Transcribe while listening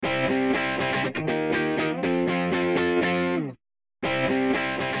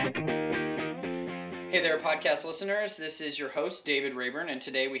Hey there, podcast listeners. This is your host, David Rayburn, and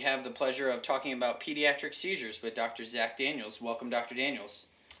today we have the pleasure of talking about pediatric seizures with Dr. Zach Daniels. Welcome, Dr. Daniels.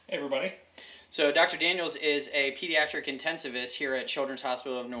 Hey, everybody. So, Dr. Daniels is a pediatric intensivist here at Children's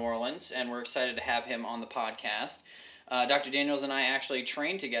Hospital of New Orleans, and we're excited to have him on the podcast. Dr. Daniels and I actually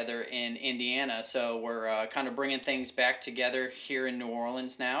trained together in Indiana, so we're kind of bringing things back together here in New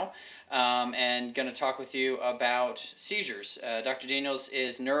Orleans now, and going to talk with you about seizures. Dr. Daniels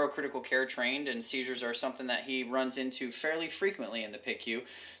is neurocritical care trained, and seizures are something that he runs into fairly frequently in the PICU,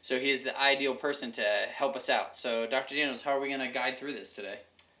 so he is the ideal person to help us out. So, Dr. Daniels, how are we going to guide through this today?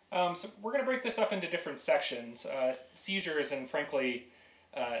 So we're going to break this up into different sections. Seizures and, frankly,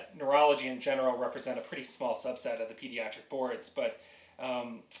 neurology in general represent a pretty small subset of the pediatric boards, but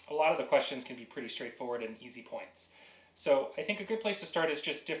a lot of the questions can be pretty straightforward and easy points. So I think a good place to start is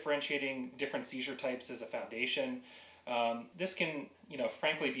just differentiating different seizure types as a foundation. This can,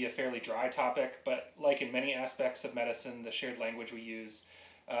 frankly be a fairly dry topic, but like in many aspects of medicine, the shared language we use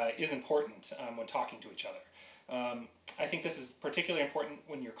is important when talking to each other. I think this is particularly important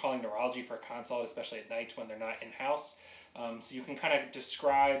when you're calling neurology for a consult, especially at night when they're not in-house. So you can kind of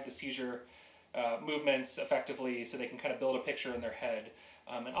describe the seizure movements effectively so they can kind of build a picture in their head.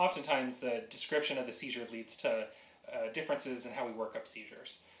 And oftentimes the description of the seizure leads to differences in how we work up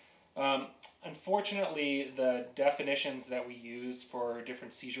seizures. Unfortunately, the definitions that we use for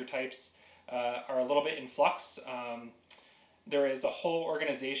different seizure types are a little bit in flux. There is a whole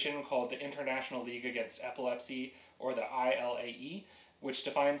organization called the International League Against Epilepsy, or the ILAE, which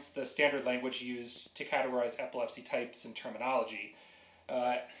defines the standard language used to categorize epilepsy types and terminology.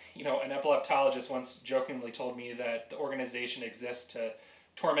 An epileptologist once jokingly told me that the organization exists to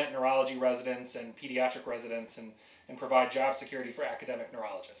torment neurology residents and pediatric residents and provide job security for academic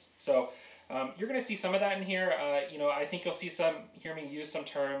neurologists. So you're going to see some of that in here. I think you'll hear me use some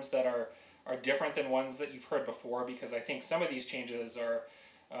terms that are different than ones that you've heard before, because I think some of these changes are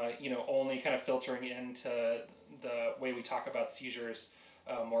only kind of filtering into the way we talk about seizures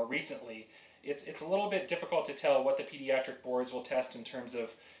more recently. It's a little bit difficult to tell what the pediatric boards will test in terms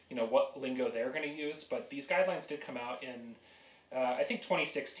of what lingo they're going to use, but these guidelines did come out in I think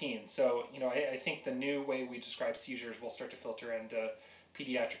 2016. So I think the new way we describe seizures will start to filter into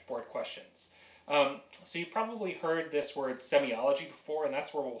pediatric board questions. So you've probably heard this word semiology before, and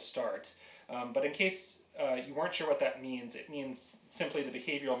that's where we'll start. But in case you weren't sure what that means, it means simply the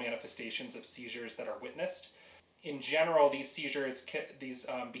behavioral manifestations of seizures that are witnessed. In general, these behaviors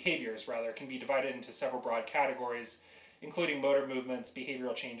can be divided into several broad categories, including motor movements,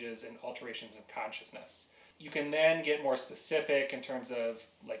 behavioral changes, and alterations in consciousness. You can then get more specific in terms of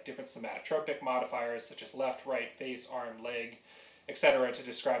different somatotropic modifiers such as left, right, face, arm, leg, etc. to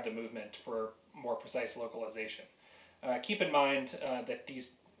describe the movement for more precise localization. Keep in mind that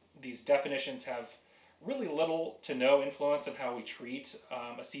these definitions have really little to no influence on how we treat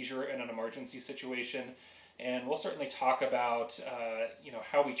a seizure in an emergency situation, and we'll certainly talk about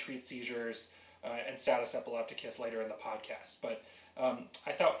how we treat seizures and status epilepticus later in the podcast. But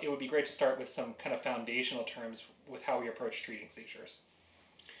I thought it would be great to start with some kind of foundational terms with how we approach treating seizures.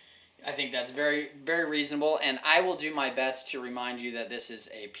 I think that's very, very reasonable, and I will do my best to remind you that this is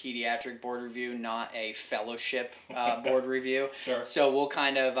a pediatric board review, not a fellowship board review. Sure. So we'll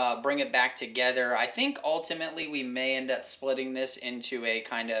kind of bring it back together. I think ultimately we may end up splitting this into a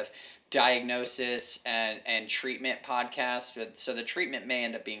kind of diagnosis and treatment podcast. So the treatment may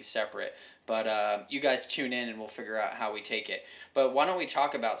end up being separate, but you guys tune in and we'll figure out how we take it. But why don't we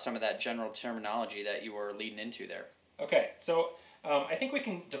talk about some of that general terminology that you were leading into there? Okay, so I think we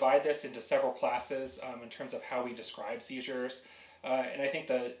can divide this into several classes in terms of how we describe seizures. And I think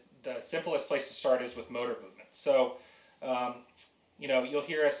the simplest place to start is with motor movements. So, you'll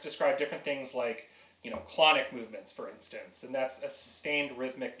hear us describe different things like, clonic movements, for instance, and that's a sustained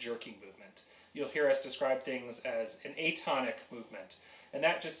rhythmic jerking movement. You'll hear us describe things as an atonic movement, and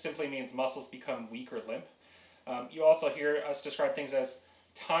that just simply means muscles become weak or limp. You also hear us describe things as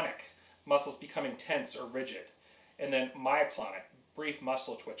tonic, muscles becoming tense or rigid, and then myoclonic, brief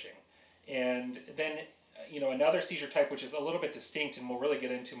muscle twitching. And then, another seizure type which is a little bit distinct and we'll really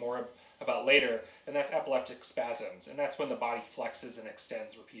get into more about later, and that's epileptic spasms, and that's when the body flexes and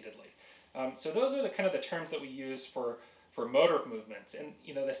extends repeatedly. So those are the terms that we use for motor movements. And,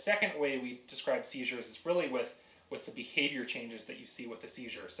 the second way we describe seizures is really with the behavior changes that you see with the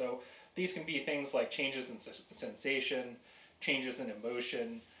seizure. So these can be things like changes in sensation, changes in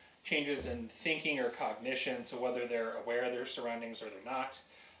emotion, changes in thinking or cognition, so whether they're aware of their surroundings or they're not.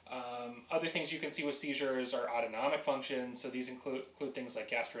 Other things you can see with seizures are autonomic functions, so these include things like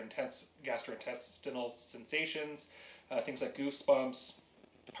gastrointestinal sensations, things like goosebumps,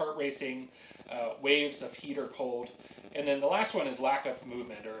 heart racing, waves of heat or cold. And then the last one is lack of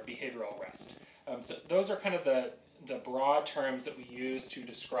movement or behavioral rest. So those are kind of the broad terms that we use to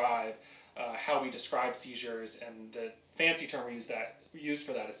describe how we describe seizures, and the fancy term we use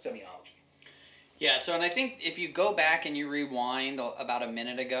for that is semiology. Yeah, so and I think if you go back and you rewind about a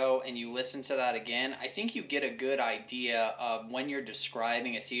minute ago and you listen to that again, I think you get a good idea of when you're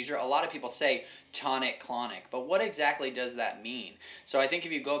describing a seizure. A lot of people say tonic-clonic, but what exactly does that mean? So I think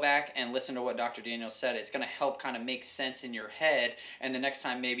if you go back and listen to what Dr. Daniels said, it's going to help kind of make sense in your head, and the next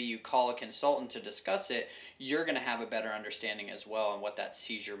time maybe you call a consultant to discuss it, you're going to have a better understanding as well on what that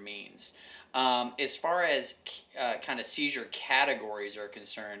seizure means. As far as kind of seizure categories are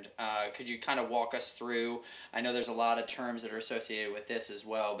concerned, could you kind of walk us through? I know there's a lot of terms that are associated with this as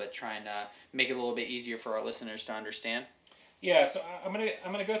well, but trying to make it a little bit easier for our listeners to understand. Yeah, so I'm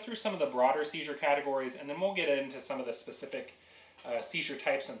gonna go through some of the broader seizure categories, and then we'll get into some of the specific seizure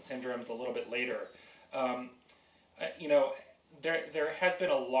types and syndromes a little bit later. Um, you know, there has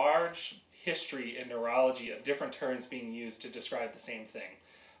been a large history in neurology of different terms being used to describe the same thing.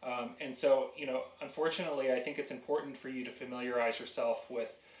 And so, unfortunately, I think it's important for you to familiarize yourself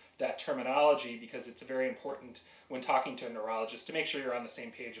with that terminology, because it's very important when talking to a neurologist to make sure you're on the same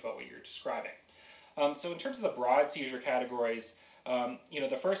page about what you're describing. So in terms of the broad seizure categories,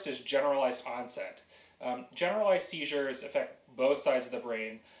 the first is generalized onset. Generalized seizures affect both sides of the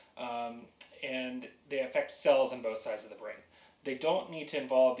brain, and they affect cells on both sides of the brain. They don't need to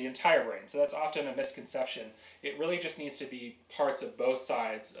involve the entire brain, so that's often a misconception. It really just needs to be parts of both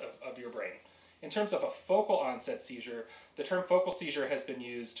sides of your brain. In terms of a focal onset seizure, the term focal seizure has been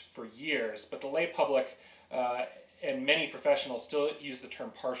used for years, but the lay public and many professionals still use the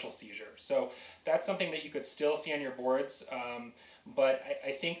term partial seizure. So that's something that you could still see on your boards, but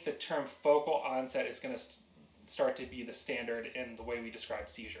I think the term focal onset is going to start to be the standard in the way we describe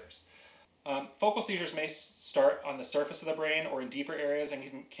seizures. Focal seizures may start on the surface of the brain or in deeper areas,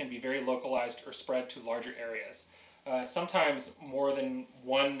 and can be very localized or spread to larger areas. Sometimes more than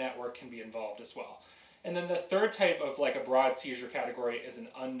one network can be involved as well. And then the third type of like a broad seizure category is an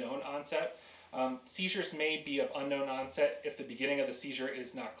unknown onset. Seizures may be of unknown onset if the beginning of the seizure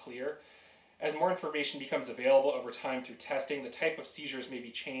is not clear. As more information becomes available over time through testing, the type of seizures may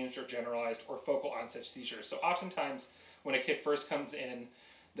be changed or generalized or focal onset seizures. So oftentimes when a kid first comes in,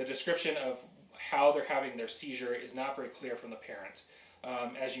 the description of how they're having their seizure is not very clear from the parent.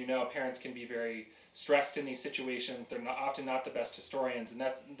 As you know, parents can be very stressed in these situations. They're often not the best historians, and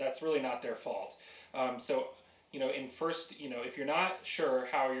that's really not their fault. If you're not sure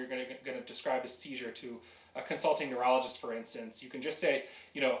how you're going to describe a seizure to a consulting neurologist, for instance, you can just say,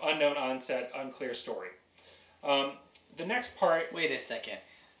 unknown onset, unclear story. The next part. Wait a second.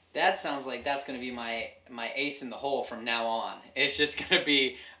 That sounds like that's going to be my ace in the hole from now on. It's just going to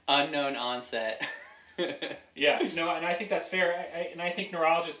be unknown onset. Yeah, no, and I think that's fair. I think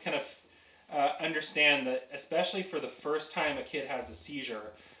neurologists kind of understand that, especially for the first time a kid has a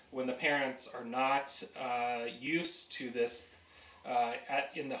seizure, when the parents are not used to this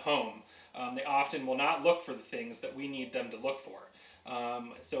in the home, they often will not look for the things that we need them to look for.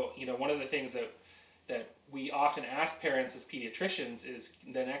 One of the things that we often ask parents as pediatricians is,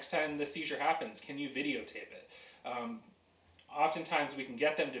 the next time the seizure happens, can you videotape it? Oftentimes we can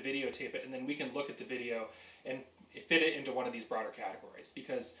get them to videotape it, and then we can look at the video and fit it into one of these broader categories,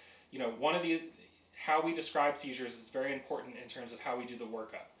 because how we describe seizures is very important in terms of how we do the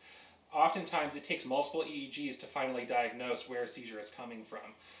workup. Oftentimes it takes multiple EEGs to finally diagnose where a seizure is coming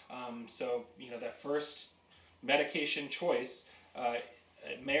from. That first medication choice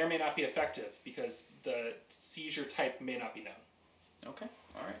may or may not be effective because the seizure type may not be known. Okay,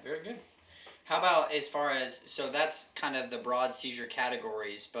 all right, very good. How about as far as, so that's kind of the broad seizure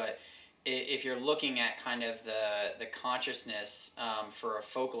categories, but if you're looking at kind of the consciousness for a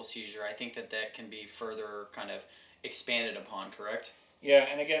focal seizure, I think that can be further kind of expanded upon, correct? Yeah,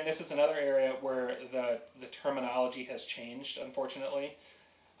 and again, this is another area where the terminology has changed, unfortunately.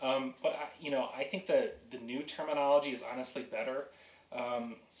 I think the new terminology is honestly better.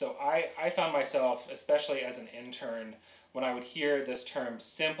 So I found myself, especially as an intern, when I would hear this term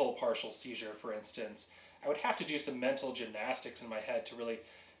simple partial seizure, for instance, I would have to do some mental gymnastics in my head to really,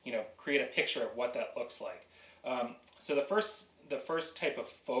 create a picture of what that looks like. So the first type of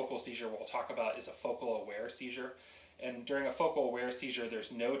focal seizure we'll talk about is a focal aware seizure. And during a focal aware seizure,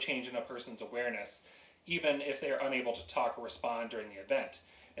 there's no change in a person's awareness, even if they're unable to talk or respond during the event.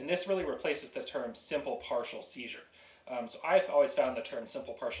 And this really replaces the term simple partial seizure. So I've always found the term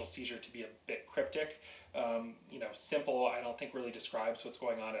simple partial seizure to be a bit cryptic. Simple, I don't think really describes what's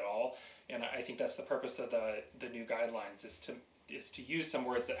going on at all. And I think that's the purpose of the new guidelines, is is to use some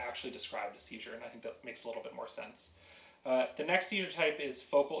words that actually describe the seizure, and I think that makes a little bit more sense. The next seizure type is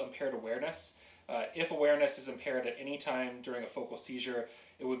focal impaired awareness. If awareness is impaired at any time during a focal seizure,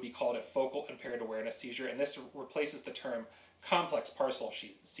 it would be called a focal impaired awareness seizure, and this replaces the term complex partial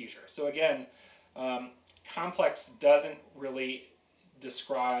seizure. So again, complex doesn't really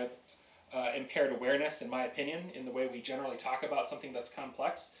describe impaired awareness, in my opinion, in the way we generally talk about something that's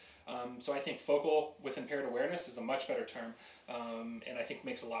complex. So I think focal with impaired awareness is a much better term, and I think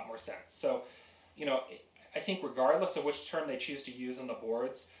makes a lot more sense. So, I think regardless of which term they choose to use on the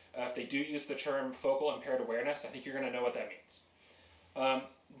boards, if they do use the term focal impaired awareness, I think you're going to know what that means.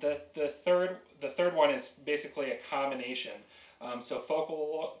 The third one is basically a combination. So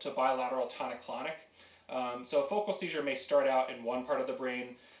focal to bilateral tonic-clonic. So a focal seizure may start out in one part of the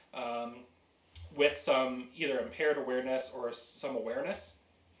brain with some either impaired awareness or some awareness,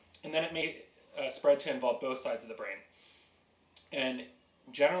 and then it may spread to involve both sides of the brain. And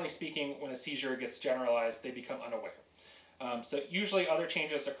generally speaking, when a seizure gets generalized, they become unaware. So usually other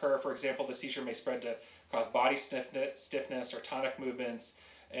changes occur. For example, the seizure may spread to cause body stiffness or tonic movements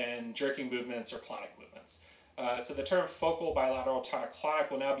and jerking movements or clonic movements. So the term focal bilateral tonic-clonic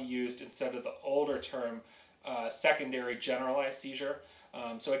will now be used instead of the older term secondary generalized seizure.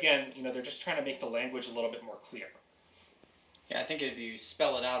 So again, they're just trying to make the language a little bit more clear. Yeah, I think if you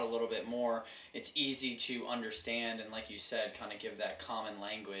spell it out a little bit more, it's easy to understand and, like you said, kind of give that common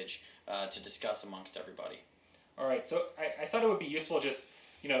language to discuss amongst everybody. All right, so I thought it would be useful just,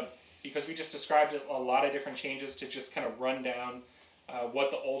 because we just described a lot of different changes, to just kind of run down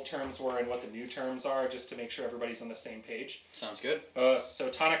what the old terms were and what the new terms are, just to make sure everybody's on the same page. Sounds good. So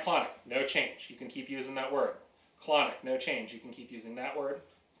tonic-clonic, no change. You can keep using that word. Clonic, no change. You can keep using that word.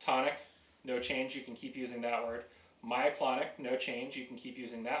 Tonic, no change. You can keep using that word. Myoclonic, no change. You can keep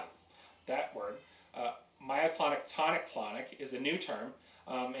using that word. Myoclonic tonic-clonic is a new term,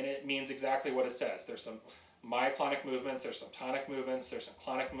 and it means exactly what it says. There's some myoclonic movements, there's some tonic movements, there's some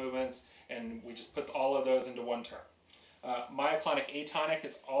clonic movements, and we just put all of those into one term. Myoclonic atonic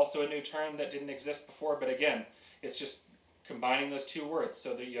is also a new term that didn't exist before, but again, it's just combining those two words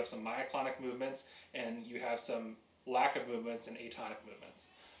so that you have some myoclonic movements and you have some lack of movements and atonic movements.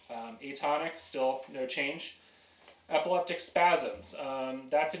 Atonic, still no change. Epileptic spasms,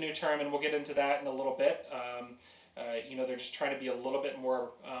 that's a new term, and we'll get into that in a little bit. They're just trying to be a little bit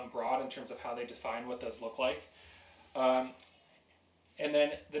more broad in terms of how they define what those look like. And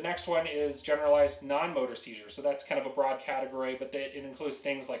then the next one is generalized non-motor seizures. So that's kind of a broad category, but it includes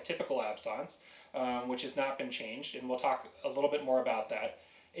things like typical absence, which has not been changed, and we'll talk a little bit more about that.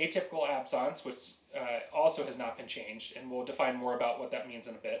 Atypical absence, which also has not been changed, and we'll define more about what that means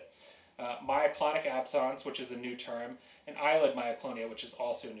in a bit. Myoclonic absence, which is a new term, and eyelid myoclonia, which is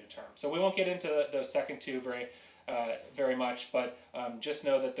also a new term. So we won't get into those second two very much, but just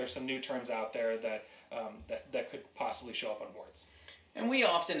know that there's some new terms out there that could possibly show up on boards. And we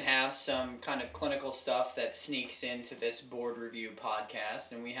often have some kind of clinical stuff that sneaks into this board review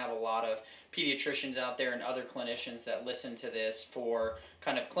podcast, and we have a lot of pediatricians out there and other clinicians that listen to this for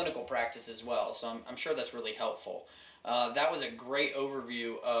kind of clinical practice as well. So I'm sure that's really helpful. That was a great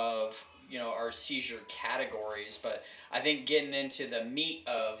overview of our seizure categories, but I think getting into the meat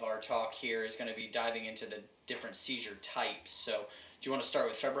of our talk here is going to be diving into the different seizure types. So do you want to start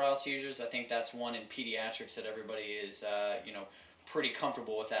with febrile seizures? I think that's one in pediatrics that everybody is pretty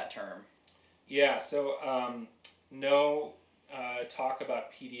comfortable with that term. Yeah, so no talk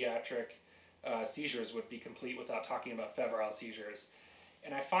about pediatric seizures would be complete without talking about febrile seizures.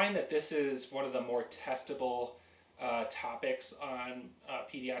 And I find that this is one of the more testable topics on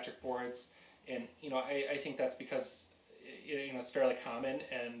pediatric boards. And, I think that's because, it's fairly common,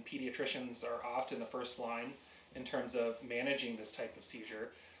 and pediatricians are often the first line in terms of managing this type of seizure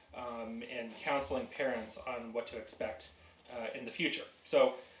and counseling parents on what to expect in the future.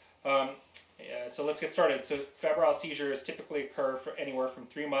 So let's get started. So febrile seizures typically occur for anywhere from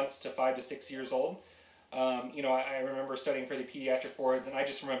 3 months to 5 to 6 years old. I remember studying for the pediatric boards, and I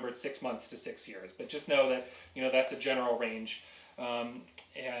just remembered 6 months to 6 years. But just know that that's a general range, and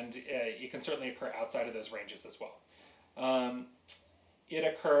it can certainly occur outside of those ranges as well. It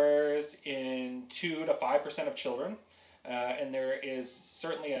occurs in 2 to 5% of children, and there is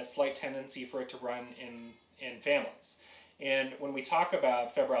certainly a slight tendency for it to run in families. And when we talk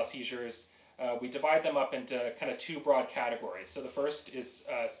about febrile seizures, we divide them up into kind of two broad categories. So the first is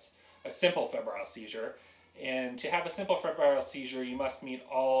a simple febrile seizure. And to have a simple febrile seizure, you must meet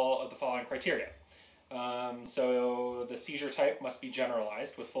all of the following criteria. So the seizure type must be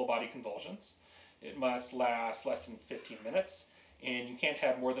generalized with full body convulsions. It must last less than 15 minutes, and you can't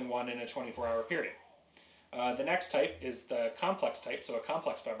have more than one in a 24-hour period. The next type is the complex type, so a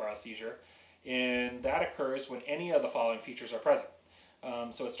complex febrile seizure, and that occurs when any of the following features are present.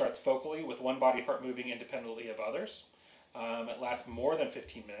 So it starts focally with one body part moving independently of others. It lasts more than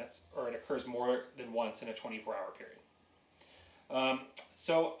 15 minutes, or it occurs more than once in a 24-hour period.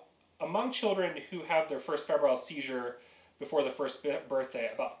 So among children who have their first febrile seizure before the first birthday,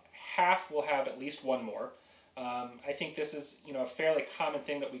 about half will have at least one more. I think this is a fairly common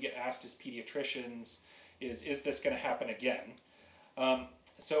thing that we get asked as pediatricians is this going to happen again?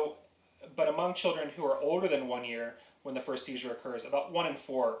 But among children who are older than 1 year when the first seizure occurs, about 1 in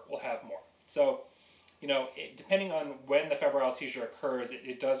 4 will have more. So, depending on when the febrile seizure occurs,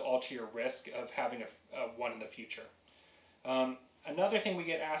 it does alter your risk of having a one in the future. Another thing we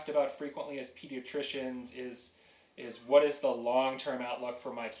get asked about frequently as pediatricians is what is the long-term outlook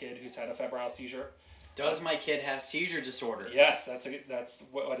for my kid who's had a febrile seizure? Does my kid have seizure disorder? Yes, that's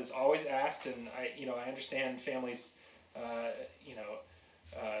what is always asked, and I understand families,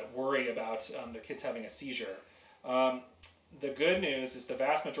 worry about their kids having a seizure. The good news is the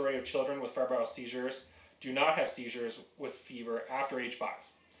vast majority of children with febrile seizures do not have seizures with fever after age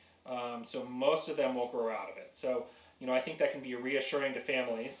 5. So most of them will grow out of it. So I think that can be reassuring to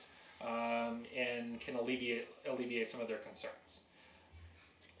families and can alleviate some of their concerns.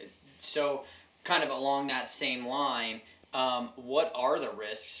 So, kind of along that same line, what are the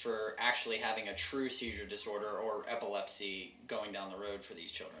risks for actually having a true seizure disorder or epilepsy going down the road for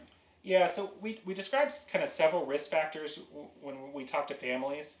these children? Yeah, so we described kind of several risk factors when we talk to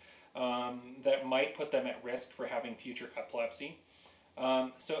families that might put them at risk for having future epilepsy.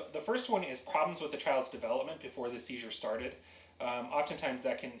 So the first one is problems with the child's development before the seizure started. Oftentimes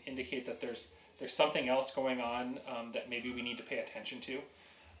that can indicate that there's something else going on that maybe we need to pay attention to.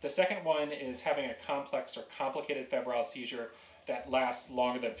 The second one is having a complex or complicated febrile seizure that lasts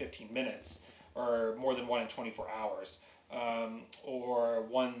longer than 15 minutes or more than 1 in 24 hours, or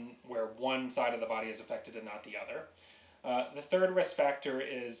one where one side of the body is affected and not the other. The third risk factor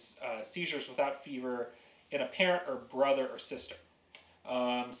is seizures without fever in a parent or brother or sister.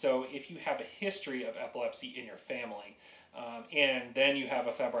 So if you have a history of epilepsy in your family and then you have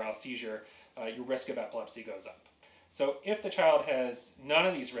a febrile seizure, your risk of epilepsy goes up. So if the child has none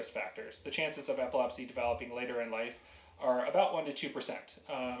of these risk factors, the chances of epilepsy developing later in life are about 1 to 2%.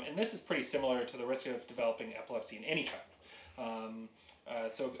 And this is pretty similar to the risk of developing epilepsy in any child.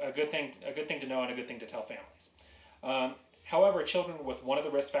 So a good thing to know and a good thing to tell families. However, children with one of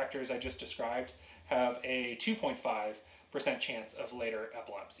the risk factors I just described have a 2.5% chance of later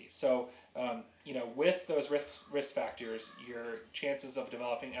epilepsy. So, with those risk factors, your chances of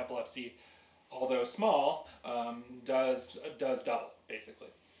developing epilepsy, although small, does double, basically.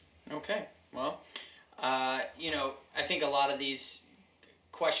 Okay, well, I think a lot of these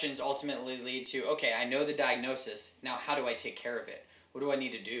questions ultimately lead to, okay, I know the diagnosis, now how do I take care of it? What do I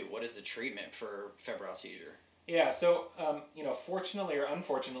need to do? What is the treatment for febrile seizure? Yeah, so, fortunately or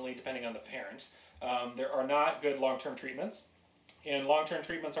unfortunately, depending on the parent, there are not good long-term treatments, and long-term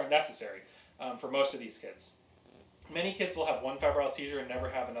treatments aren't necessary for most of these kids. Many kids will have one febrile seizure and never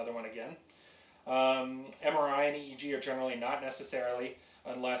have another one again. MRI and EEG are generally not necessarily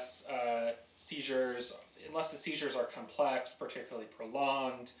unless the seizures are complex, particularly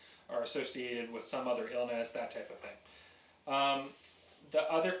prolonged, or associated with some other illness, that type of thing. The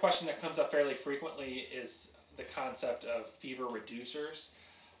other question that comes up fairly frequently is the concept of fever reducers.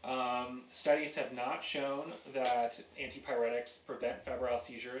 Studies have not shown that antipyretics prevent febrile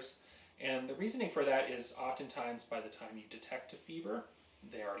seizures, and the reasoning for that is oftentimes by the time you detect a fever,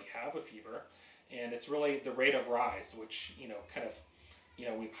 they already have a fever, and it's really the rate of rise, which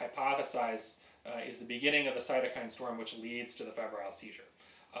we hypothesize is the beginning of the cytokine storm, which leads to the febrile seizure.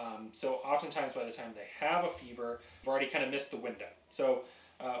 So oftentimes by the time they have a fever, they've already kind of missed the window. So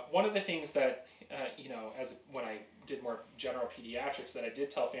one of the things that, as when I did more general pediatrics, that I did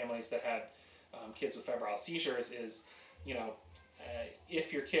tell families that had kids with febrile seizures is,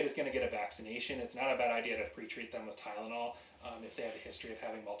 if your kid is going to get a vaccination, it's not a bad idea to pre-treat them with Tylenol if they have a history of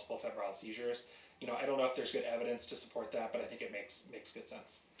having multiple febrile seizures. I don't know if there's good evidence to support that, but I think it makes good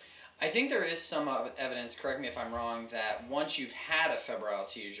sense. I think there is some evidence, correct me if I'm wrong, that once you've had a febrile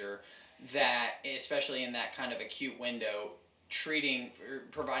seizure, that especially in that kind of acute window,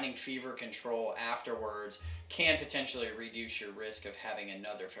 providing fever control afterwards can potentially reduce your risk of having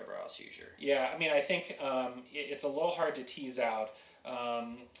another febrile seizure. Yeah, I think it's a little hard to tease out.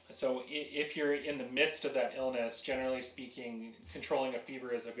 So if you're in the midst of that illness, generally speaking, controlling a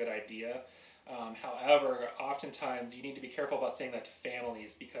fever is a good idea. However, oftentimes you need to be careful about saying that to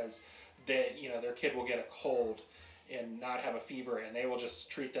families because their kid will get a cold and not have a fever, and they will just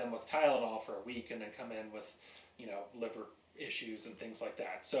treat them with Tylenol for a week and then come in with, liver issues and things like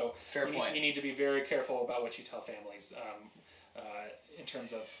that. So Fair point. You need to be very careful about what you tell families in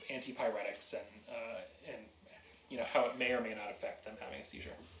terms of antipyretics and how it may or may not affect them having a seizure.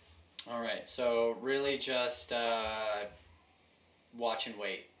 All right, so really just watch and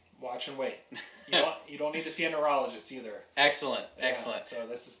wait. Watch and wait. You don't need to see a neurologist either. Excellent, Yeah, excellent. So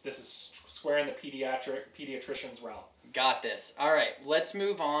this is square in the pediatrician's realm. Got this. All right, let's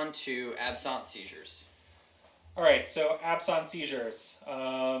move on to absence seizures. All right, so absence seizures.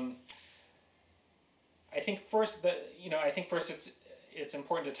 I think first it's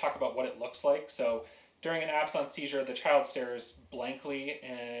important to talk about what it looks like. So during an absence seizure, the child stares blankly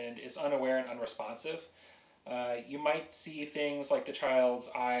and is unaware and unresponsive. You might see things like the child's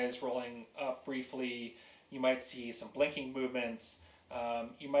eyes rolling up briefly. You might see some blinking movements.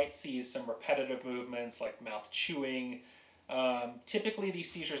 You might see some repetitive movements like mouth chewing. Typically,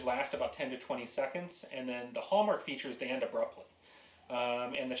 these seizures last about 10 to 20 seconds, and then the hallmark features, they end abruptly.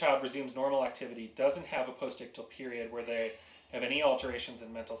 And the child resumes normal activity, doesn't have a postictal period where they have any alterations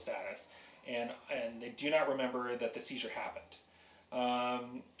in mental status, and they do not remember that the seizure happened.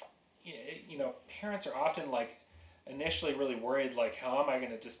 Parents are often initially really worried, how am I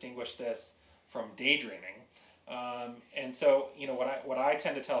going to distinguish this from daydreaming? And so, what I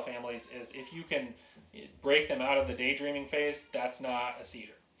tend to tell families is if you can break them out of the daydreaming phase, that's not a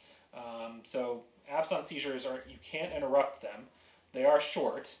seizure. So absence seizures you can't interrupt them. They are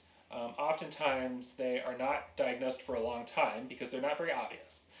short. Oftentimes they are not diagnosed for a long time because they're not very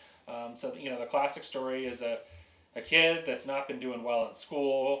obvious. So, the classic story is a kid that's not been doing well in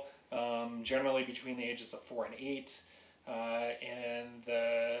school, generally between the ages of 4 and 8. And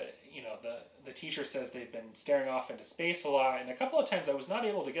the teacher says they've been staring off into space a lot, and a couple of times I was not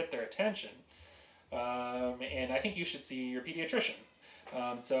able to get their attention. And I think you should see your pediatrician.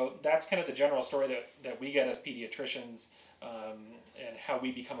 So that's kind of the general story that we get as pediatricians, and how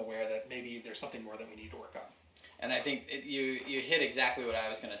we become aware that maybe there's something more that we need to work on. And I think you hit exactly what I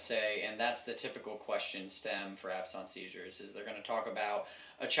was going to say, and that's the typical question stem for absence seizures, is they're going to talk about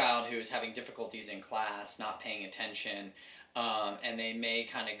a child who is having difficulties in class, not paying attention, and they may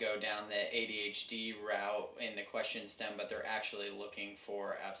kind of go down the ADHD route in the question stem, but they're actually looking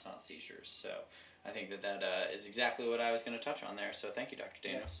for absence seizures. So I think that is exactly what I was going to touch on there. So thank you, Dr.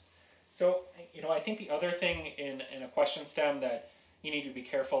 Daniels. Yeah. So, I think the other thing in a question stem that you need to be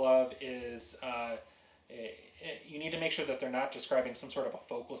careful of is you need to make sure that they're not describing some sort of a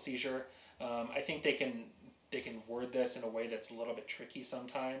focal seizure. I think they can word this in a way that's a little bit tricky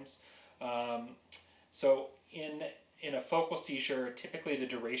sometimes. So in a focal seizure, typically the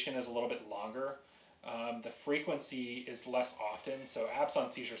duration is a little bit longer. The frequency is less often. So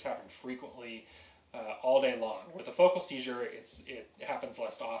absence seizures happen frequently all day long. With a focal seizure, it happens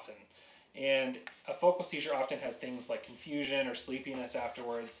less often. And a focal seizure often has things like confusion or sleepiness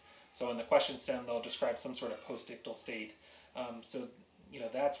afterwards. So in the question stem, they'll describe some sort of postictal state. So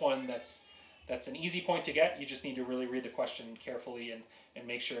that's one that's an easy point to get. You just need to really read the question carefully and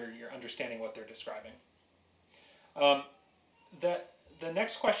make sure you're understanding what they're describing. The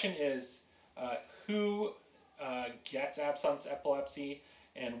next question is who gets absence epilepsy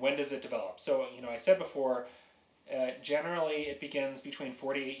and when does it develop? So I said before, generally it begins between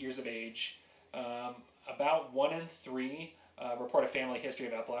 4 to 8 years of age. About 1 in 3 report a family history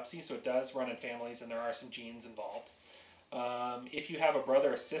of epilepsy, so it does run in families and there are some genes involved. If you have a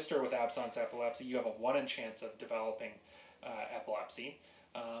brother or sister with absence epilepsy, you have a 1 in chance of developing epilepsy.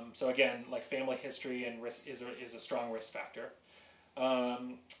 So again, family history and risk is a strong risk factor.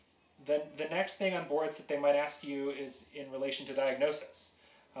 Then the next thing on boards that they might ask you is in relation to diagnosis.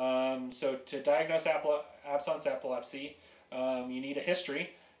 So to diagnose absence epilepsy, you need a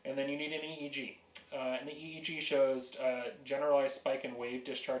history and then you need an EEG. And the EEG shows generalized spike and wave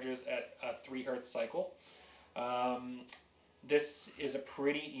discharges at a 3 Hz cycle. This is a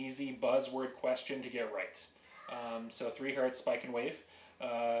pretty easy buzzword question to get right. So 3 Hz spike and wave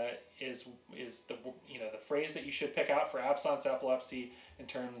is the phrase that you should pick out for absence epilepsy in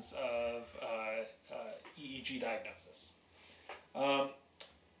terms of EEG diagnosis.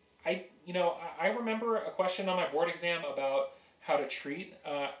 I remember a question on my board exam about how to treat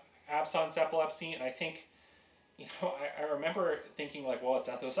absence epilepsy, and I think, I remember thinking it's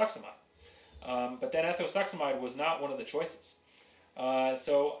ethosuximide. But then ethosuximide was not one of the choices.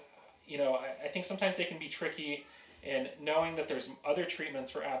 So I think sometimes they can be tricky, and knowing that there's other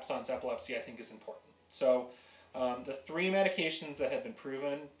treatments for absence epilepsy I think is important. So the 3 medications that have been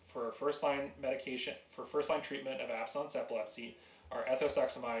proven for first-line treatment of absence epilepsy are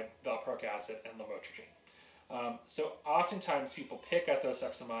ethosuximide, valproic acid, and lamotrigine. So oftentimes people pick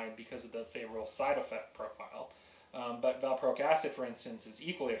ethosuximide because of the favorable side effect profile. But valproic acid, for instance, is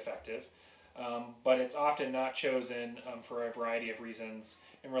equally effective, but it's often not chosen for a variety of reasons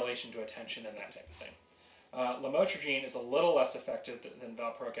in relation to attention and that type of thing. Lamotrigine is a little less effective than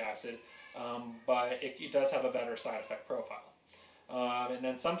valproic acid, but it does have a better side effect profile. And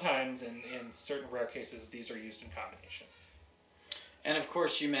then sometimes, in certain rare cases, these are used in combination. And of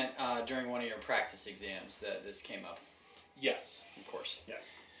course, you meant during one of your practice exams that this came up. Yes. Of course.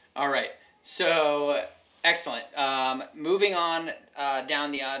 Yes. All right. So, excellent. Moving on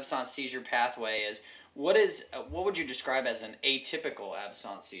down the absence seizure pathway is what would you describe as an atypical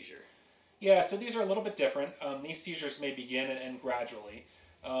absence seizure? Yeah, so these are a little bit different. These seizures may begin and end gradually.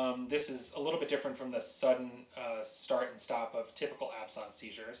 This is a little bit different from the sudden start and stop of typical absence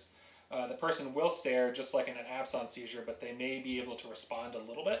seizures. The person will stare just like in an absence seizure, but they may be able to respond a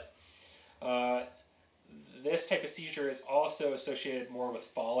little bit. This type of seizure is also associated more with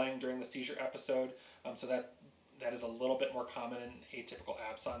falling during the seizure episode, so that is a little bit more common in atypical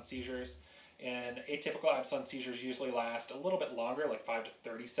absence seizures. And atypical absence seizures usually last a little bit longer, like 5 to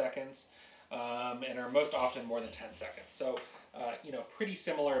 30 seconds, and are most often more than 10 seconds. So, pretty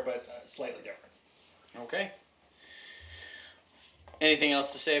similar, but slightly different. Okay. Anything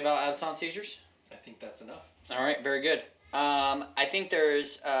else to say about absence seizures? I think that's enough. All right, very good. I think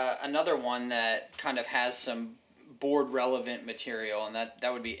there's another one that kind of has some board relevant material, and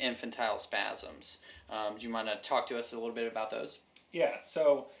that would be infantile spasms. Do you mind to talk to us a little bit about those? Yeah,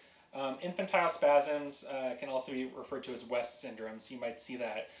 so infantile spasms can also be referred to as West syndromes. You might see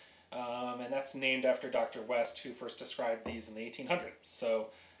that. And that's named after Dr. West, who first described these in the 1800s. So,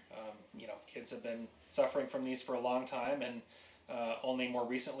 kids have been suffering from these for a long time, and only more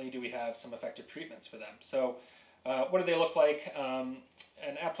recently do we have some effective treatments for them. So, what do they look like?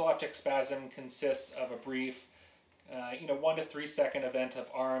 An epileptic spasm consists of a brief, 1 to 3 second event of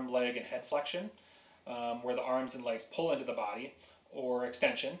arm, leg, and head flexion, where the arms and legs pull into the body, or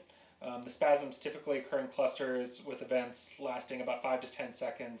extension. The spasms typically occur in clusters with events lasting about 5 to 10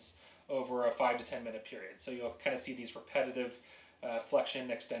 seconds over a 5 to 10 minute period. So you'll kind of see these repetitive flexion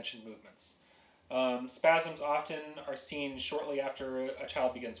extension movements. Spasms often are seen shortly after a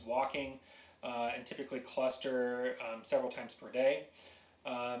child begins walking and typically cluster several times per day.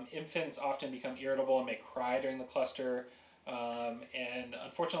 Infants often become irritable and may cry during the cluster. And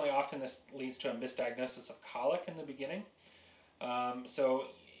unfortunately, often this leads to a misdiagnosis of colic in the beginning.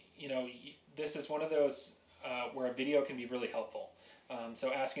 This is one of those where a video can be really helpful.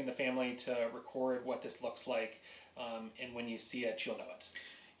 So asking the family to record what this looks like, and when you see it, you'll know it.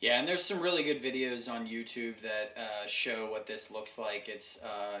 Yeah, and there's some really good videos on YouTube that show what this looks like. It's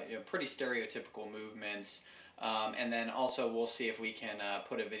pretty stereotypical movements. And then also we'll see if we can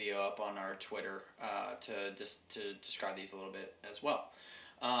put a video up on our Twitter to describe these a little bit as well.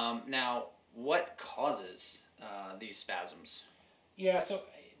 Now, what causes these spasms? Yeah, so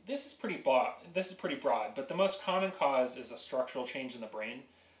this is pretty broad, but the most common cause is a structural change in the brain.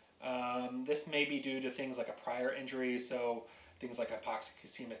 This may be due to things like a prior injury, so things like hypoxic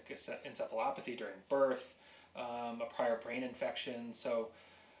ischemic encephalopathy during birth, a prior brain infection. So,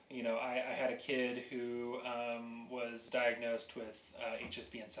 I had a kid who was diagnosed with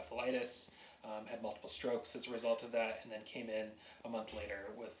HSV encephalitis, had multiple strokes as a result of that, and then came in a month later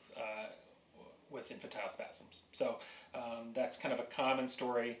with infantile spasms. So that's kind of a common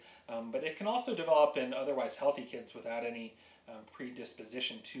story, but it can also develop in otherwise healthy kids without any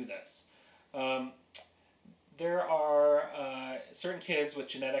predisposition to this. There are certain kids with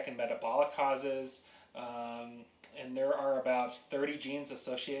genetic and metabolic causes, and there are about 30 genes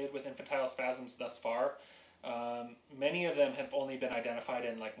associated with infantile spasms thus far. Many of them have only been identified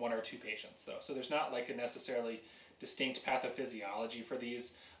in like 1 or 2 patients, though, so there's not like a necessarily distinct pathophysiology for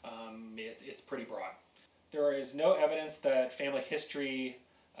these. It's pretty broad. There is no evidence that family history,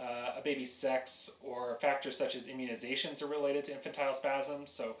 a baby's sex, or factors such as immunizations are related to infantile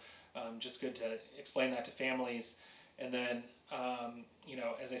spasms, so just good to explain that to families. And then,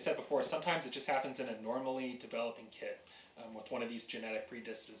 as I said before, sometimes it just happens in a normally developing kid with one of these genetic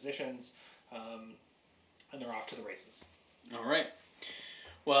predispositions, and they're off to the races. All right.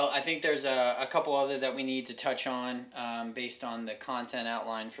 Well, I think there's a couple other that we need to touch on based on the content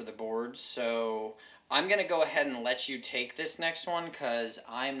outline for the board. So I'm going to go ahead and let you take this next one because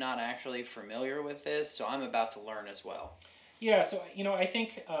I'm not actually familiar with this, so I'm about to learn as well. Yeah, so, I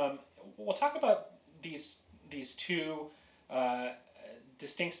think we'll talk about these 2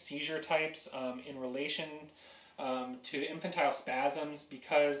 distinct seizure types in relation to infantile spasms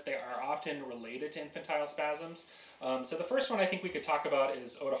because they are often related to infantile spasms. So the first one I think we could talk about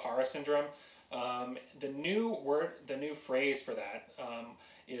is Ohtahara syndrome. The new phrase for that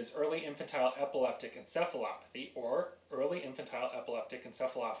is early infantile epileptic encephalopathy, or early infantile epileptic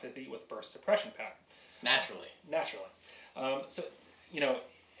encephalopathy with burst suppression pattern. Naturally. So,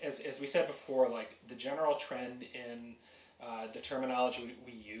 as we said before, like the general trend in the terminology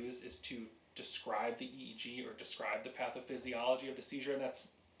we use is to describe the EEG or describe the pathophysiology of the seizure, and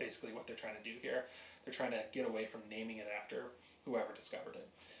that's basically what they're trying to do here. They're trying to get away from naming it after whoever discovered it.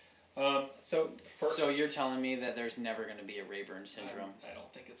 So you're telling me that there's never going to be a Rayburn syndrome? I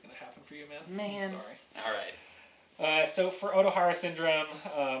don't think it's going to happen for you, man. Man. I'm sorry. All right. So for Otohara syndrome,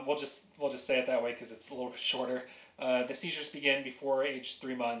 we'll just say it that way because it's a little bit shorter. The seizures begin before age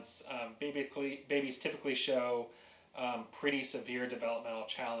 3 months. Babies typically show pretty severe developmental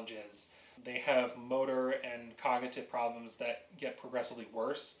challenges. They have motor and cognitive problems that get progressively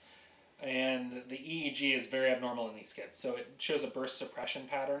worse. And the EEG is very abnormal in these kids. So it shows a burst suppression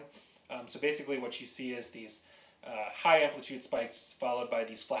pattern. So basically what you see is these high amplitude spikes followed by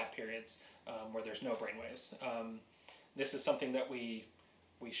these flat periods where there's no brain waves. This is something that we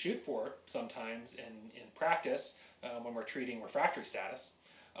shoot for sometimes in practice when we're treating refractory status.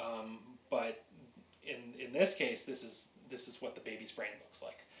 But in this case, this is what the baby's brain looks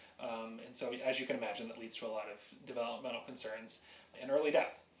like. And so as you can imagine, that leads to a lot of developmental concerns and early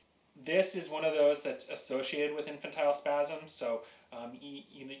death. This is one of those that's associated with infantile spasms. So,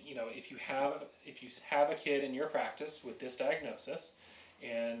 if you have a kid in your practice with this diagnosis,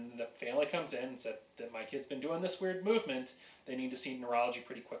 and the family comes in and said that my kid's been doing this weird movement, they need to see neurology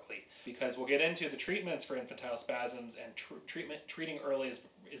pretty quickly, because we'll get into the treatments for infantile spasms, and treating early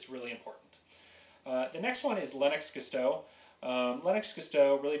is really important. The next one is Lennox-Gastaut.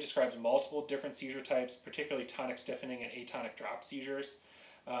 Lennox-Gastaut really describes multiple different seizure types, particularly tonic stiffening and atonic drop seizures.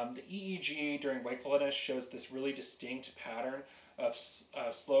 The EEG during wakefulness shows this really distinct pattern of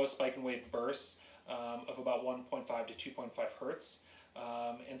slow spike and wave bursts of about 1.5 to 2.5 hertz.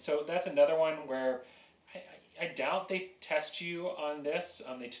 And so that's another one where I doubt they test you on this.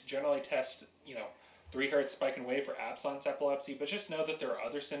 They generally test 3 hertz spike and wave for absence epilepsy, but just know that there are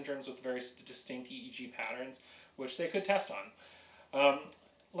other syndromes with very distinct EEG patterns which they could test on.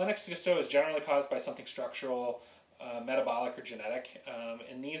 Lennox-Gastaut is generally caused by something structural, metabolic, or genetic,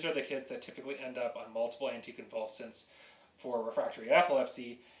 and these are the kids that typically end up on multiple anticonvulsants for refractory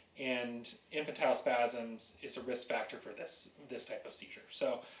epilepsy, and infantile spasms is a risk factor for this type of seizure.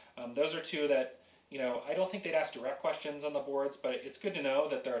 So those are two that I don't think they'd ask direct questions on the boards, but it's good to know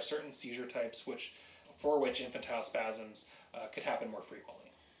that there are certain seizure types for which infantile spasms could happen more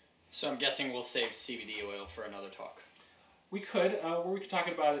frequently. So I'm guessing we'll save CBD oil for another talk. We could talk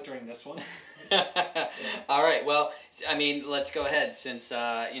about it during this one. All right. Well, I mean, let's go ahead since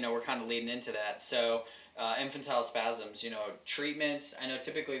we're kind of leading into that. So, infantile spasms. Treatments. I know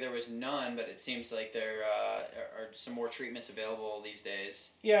typically there was none, but it seems like there are some more treatments available these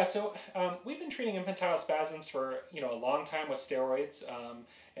days. Yeah. So we've been treating infantile spasms for a long time with steroids,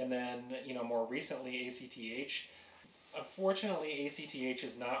 and then more recently ACTH. Unfortunately, ACTH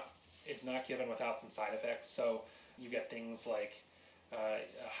is not given without some side effects. So you get things like a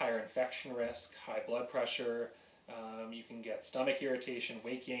higher infection risk, high blood pressure, you can get stomach irritation,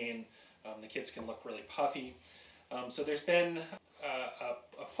 weight gain, the kids can look really puffy. So there's been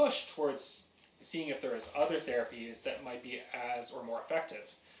a push towards seeing if there is other therapies that might be as or more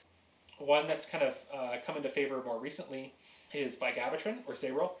effective. One that's kind of come into favor more recently is vigabatrin, or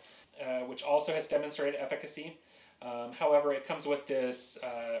Sabril, which also has demonstrated efficacy. However, it comes with this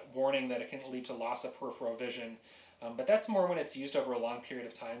warning that it can lead to loss of peripheral vision, but that's more when it's used over a long period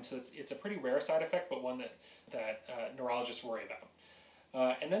of time, so it's a pretty rare side effect, but one that neurologists worry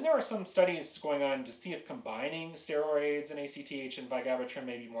about. And then there are some studies going on to see if combining steroids and ACTH and vigabatrin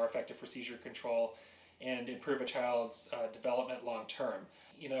may be more effective for seizure control and improve a child's development long term.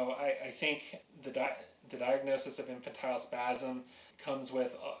 I think the diagnosis of infantile spasm comes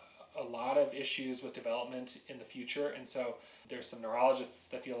with a lot of issues with development in the future, and so there's some neurologists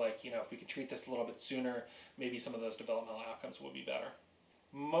that feel like if we could treat this a little bit sooner, maybe some of those developmental outcomes will be better.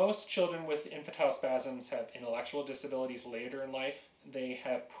 Most children with infantile spasms have intellectual disabilities later in life. They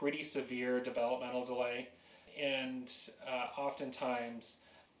have pretty severe developmental delay, and oftentimes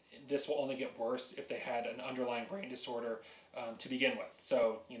this will only get worse if they had an underlying brain disorder to begin with.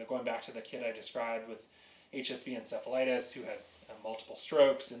 So going back to the kid I described with HSV encephalitis who had multiple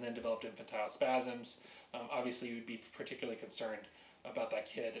strokes and then developed infantile spasms, obviously you would be particularly concerned about that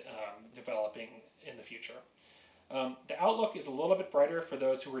kid developing in the future. The outlook is a little bit brighter for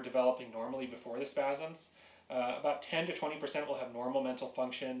those who were developing normally before the spasms. About 10 to 20% will have normal mental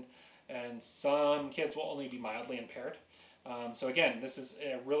function, and some kids will only be mildly impaired. So again, this is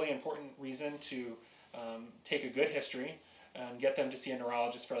a really important reason to take a good history and get them to see a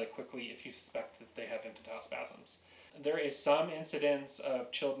neurologist fairly quickly if you suspect that they have infantile spasms. There is some incidence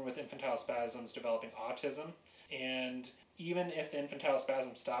of children with infantile spasms developing autism, and even if the infantile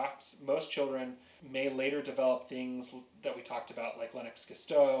spasm stops, most children may later develop things that we talked about, like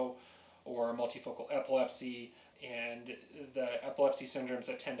Lennox-Gastaut or multifocal epilepsy, and the epilepsy syndromes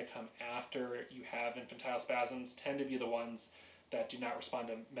that tend to come after you have infantile spasms tend to be the ones that do not respond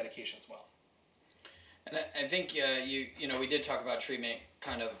to medications well. And I think we did talk about treatment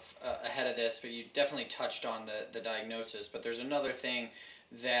kind of ahead of this, but you definitely touched on the diagnosis. But there's another thing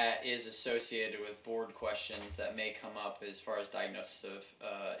that is associated with board questions that may come up as far as diagnosis of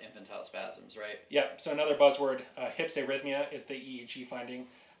infantile spasms, right? Yeah, so another buzzword, HIPS arrhythmia, is the EEG finding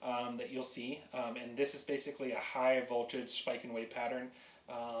that you'll see. And this is basically a high voltage spike and wave pattern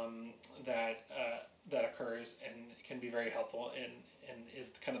that occurs and can be very helpful and is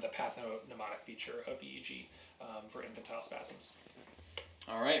kind of the pathognomonic feature of EEG for infantile spasms.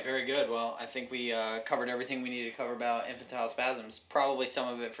 All right, very good. Well, I think we covered everything we needed to cover about infantile spasms. Probably some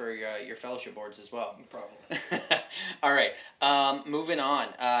of it for your fellowship boards as well. Probably. All right, moving on.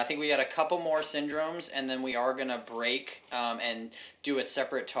 I think we got a couple more syndromes, and then we are going to break and do a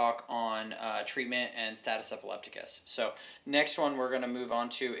separate talk on treatment and status epilepticus. So next one we're going to move on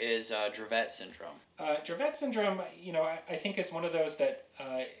to is Dravet syndrome. Dravet syndrome, I think is one of those that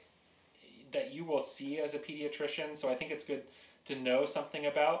you will see as a pediatrician, so I think it's good to know something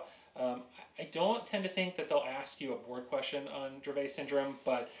about. I don't tend to think that they'll ask you a board question on Dravet syndrome,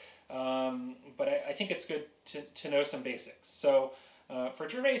 but I think it's good to know some basics. So for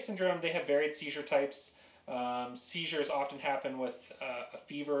Dravet syndrome, they have varied seizure types. Seizures often happen with a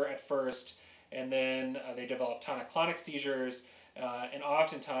fever at first, and then they develop tonic-clonic seizures, and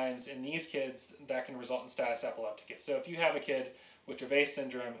oftentimes in these kids that can result in status epilepticus. So if you have a kid with Dravet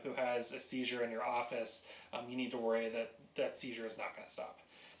syndrome who has a seizure in your office, you need to worry that seizure is not going to stop.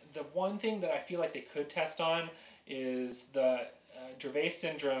 The one thing that I feel like they could test on is the Dravet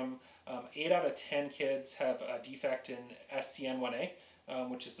syndrome. 8 out of 10 kids have a defect in SCN1A,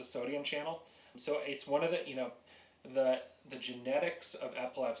 which is the sodium channel. So it's one of the genetics of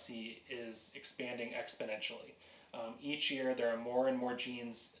epilepsy is expanding exponentially. Each year there are more and more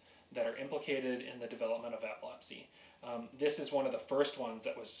genes that are implicated in the development of epilepsy. This is one of the first ones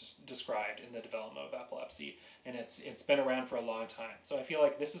that was described in the development of epilepsy, and it's been around for a long time. So I feel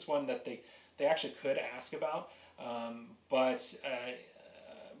like this is one that they actually could ask about, but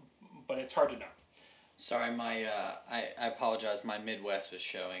it's hard to know. Sorry, I apologize. My Midwest was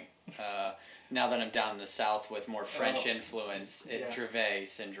showing. Now that I'm down in the South with more French influence, Dravet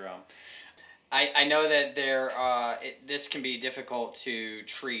syndrome. I know that this can be difficult to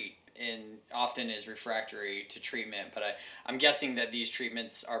treat and often is refractory to treatment, but I'm guessing that these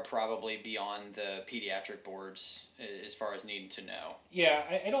treatments are probably beyond the pediatric boards as far as needing to know. Yeah,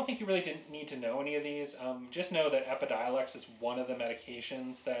 I don't think you really didn't need to know any of these. Just know that Epidiolex is one of the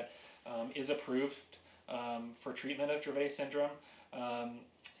medications that is approved for treatment of Dravet syndrome.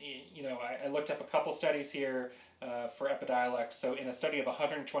 I looked up a couple studies here for Epidiolex. So in a study of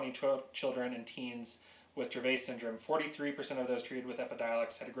 120 children and teens with Dravet syndrome, 43% of those treated with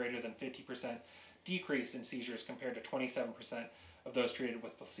Epidiolex had a greater than 50% decrease in seizures compared to 27% of those treated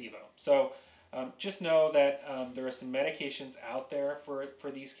with placebo. So just know that there are some medications out there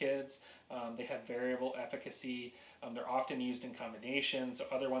for these kids. They have variable efficacy. They're often used in combination. So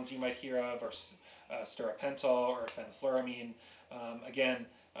other ones you might hear of are stiripentol or fenfluramine. Again,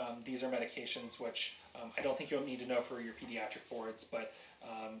 these are medications which I don't think you'll need to know for your pediatric boards, but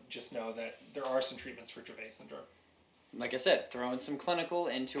just know that there are some treatments for Dravet syndrome. Like I said, throwing some clinical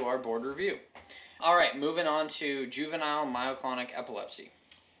into our board review. All right, moving on to juvenile myoclonic epilepsy.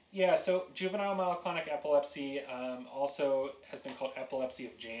 Yeah, so juvenile myoclonic epilepsy also has been called epilepsy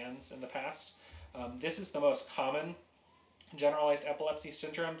of Janz in the past. This is the most common generalized epilepsy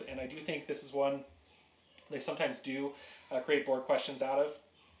syndrome, and I do think this is one they sometimes do create board questions out of.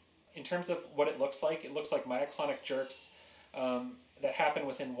 In terms of what it looks like myoclonic jerks that happen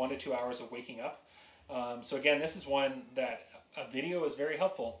within 1 to 2 hours of waking up. So again, this is one that a video is very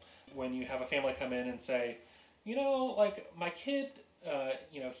helpful when you have a family come in and say, my kid,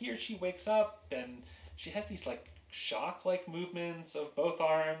 he or she wakes up and she has these shock-like movements of both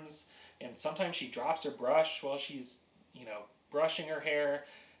arms, and sometimes she drops her brush while she's, brushing her hair,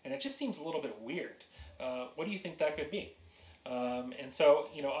 and it just seems a little bit weird. What do you think that could be? And so,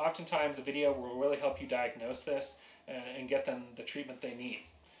 oftentimes a video will really help you diagnose this and get them the treatment they need.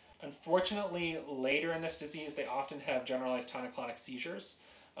 Unfortunately, later in this disease, they often have generalized tonic-clonic seizures,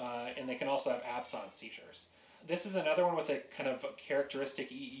 and they can also have absence seizures. This is another one with a kind of characteristic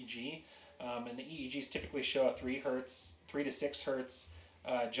EEG, and the EEGs typically show a 3 to 6 hertz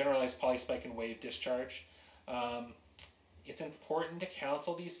generalized polyspike and wave discharge. It's important to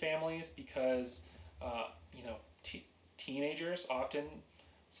counsel these families because you know, teenagers often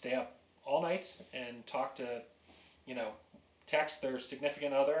stay up all night and talk to, you know, text their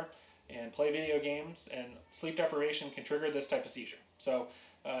significant other and play video games, and sleep deprivation can trigger this type of seizure. So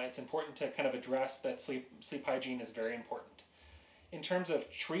it's important to kind of address that sleep hygiene is very important. In terms of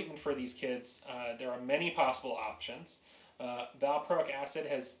treatment for these kids, there are many possible options. Valproic acid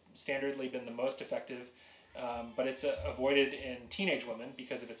has standardly been the most effective, but it's avoided in teenage women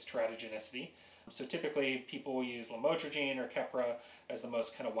because of its teratogenicity. So typically people will use lamotrigine or Keppra as the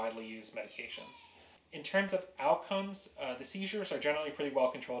most kind of widely used medications. In terms of outcomes, the seizures are generally pretty well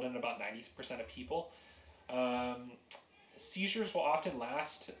controlled in about 90% of people. Seizures will often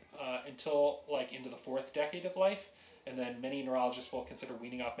last until like into the 4th decade of life, and then many neurologists will consider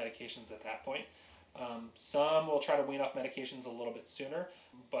weaning off medications at that point. Some will try to wean off medications a little bit sooner,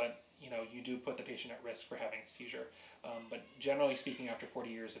 but you know, you do put the patient at risk for having a seizure. But generally speaking, after 40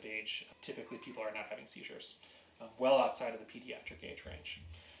 years of age, typically people are not having seizures, well outside of the pediatric age range.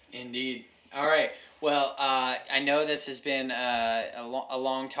 Indeed. All right. Well, I know this has been a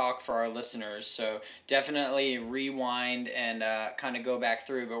long talk for our listeners, so definitely rewind and kind of go back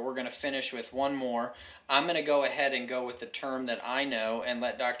through, but we're going to finish with one more. I'm going to go ahead and go with the term that I know and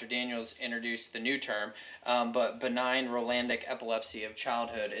let Dr. Daniels introduce the new term, but benign Rolandic epilepsy of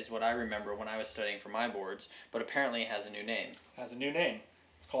childhood is what I remember when I was studying for my boards, but apparently it has a new name. Has a new name.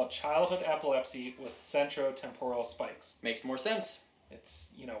 It's called childhood epilepsy with centrotemporal spikes. Makes more sense. It's,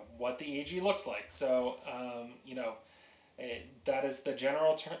 you know, what the EEG looks like. So, you know, that is the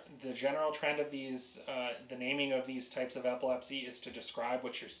general trend of these. The naming of these types of epilepsy is to describe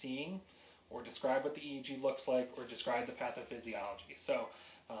what you're seeing, or describe what the EEG looks like, or describe the pathophysiology. So,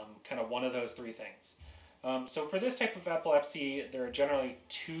 kind of one of those 3 things. So for this type of epilepsy, there are generally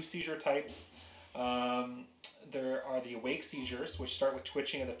 2 seizure types. There are the awake seizures, which start with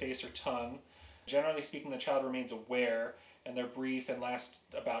twitching of the face or tongue. Generally speaking, the child remains aware, and they're brief and last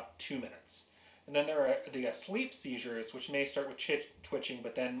about 2 minutes. And then there are the asleep seizures, which may start with twitching,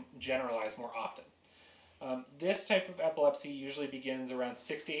 but then generalize more often. This type of epilepsy usually begins around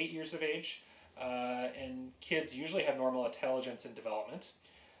 6 to 8 years of age, and kids usually have normal intelligence and development.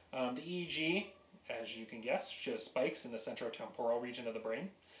 The EEG, as you can guess, shows spikes in the centrotemporal region of the brain.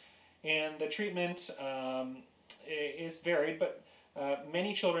 And the treatment is varied, but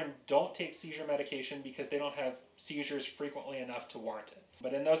many children don't take seizure medication because they don't have seizures frequently enough to warrant it.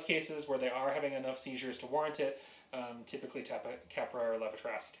 But in those cases where they are having enough seizures to warrant it, typically Keppra or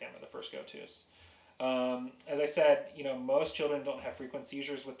levetiracetam are the first go-tos. As I said, you know, most children don't have frequent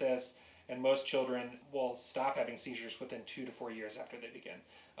seizures with this, and most children will stop having seizures within 2 to 4 years after they begin.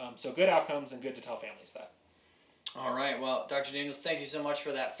 So good outcomes, and good to tell families that. All right. Well, Dr. Daniels, thank you so much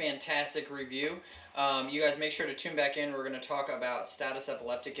for that fantastic review. You guys make sure to tune back in. We're going to talk about status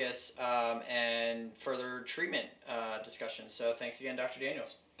epilepticus and further treatment discussions. So thanks again, Dr.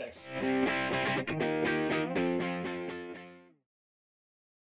 Daniels. Thanks.